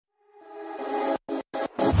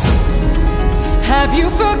Have you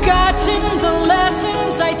forgotten the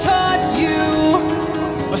lessons I taught you?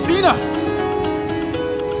 Athena!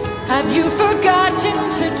 Have you forgotten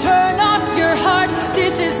to turn off your heart?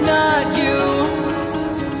 This is not you.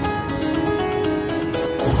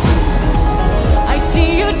 I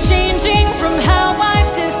see you changing from how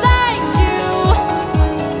I've designed you.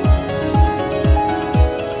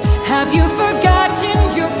 Have you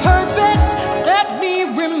forgotten your purpose? Let me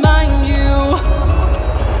remind you.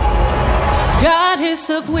 Goddess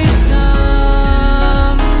of wisdom,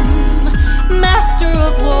 master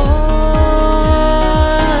of war,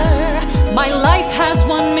 my life has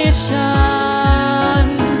one mission: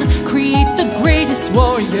 create the greatest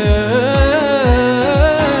warrior.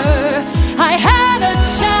 I had a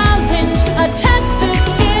challenge, a test of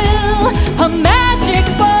skill, a magic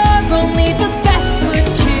bar only the best could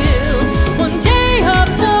kill. One day a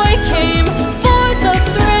boy came for the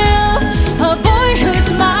thrill, a boy whose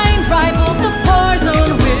mind rivaled the bar's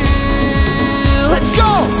own will. Let's go!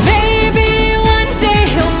 Maybe one day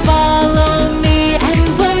he'll follow me and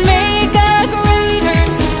we'll make a greater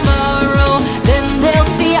tomorrow. Then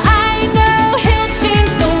they'll see I know he'll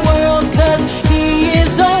change the world, 'cause he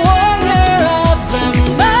is a warrior of the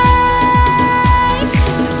mind.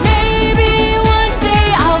 Maybe one day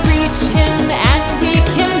I'll reach him and we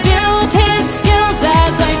can build his skills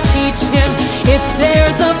as I teach him. If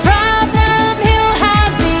there's a problem, he'll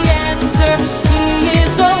have the answer. He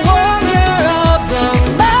is a warrior of the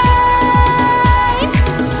mind.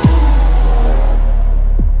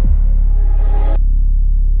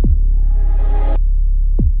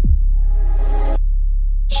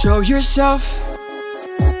 Show yourself.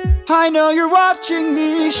 I know you're watching me.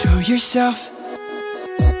 Show yourself.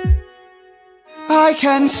 I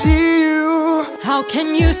can see you. How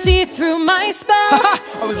can you see through my spell?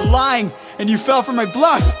 I was lying, and you fell for my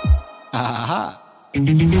bluff. Aha.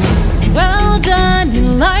 Well done,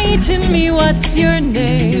 enlighten me, what's your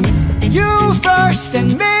name? You first,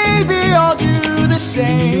 and maybe I'll do the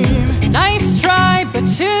same. Nice try, but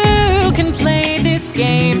two can play this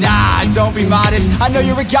game. Nah, don't be modest. I know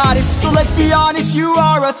you're a goddess, so let's be honest. You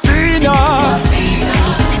are Athena,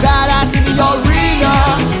 badass in the arena,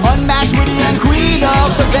 unmatched, witty, and queen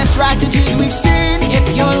of the best strategies we've seen. If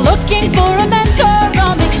you're looking for a mentor,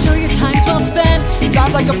 I'll make sure your time's well spent.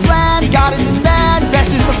 Sounds like a plan. Goddess and man,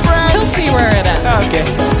 best is the friends. We'll see where it ends. Okay.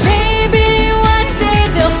 Maybe one day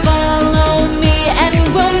they'll follow me and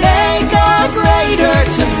we'll make a greater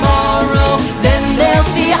tomorrow. Then they'll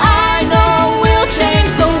see I know we'll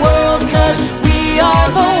change the world, 'cause we are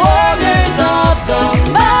the warriors of the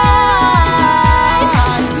mind.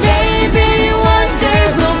 Maybe one day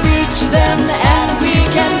we'll reach them and we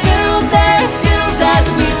can build their skills as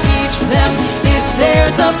we teach them. If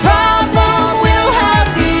there's a problem, we'll have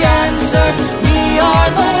the answer. We are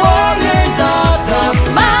the warriors of the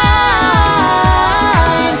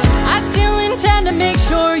mind. I still intend to make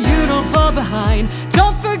sure you don't fall behind.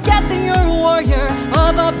 Don't forget that you're a warrior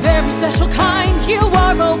of a very special kind. You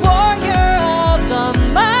are a warrior of the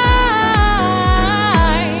mind.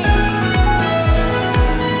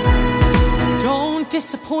 Don't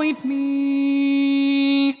disappoint me.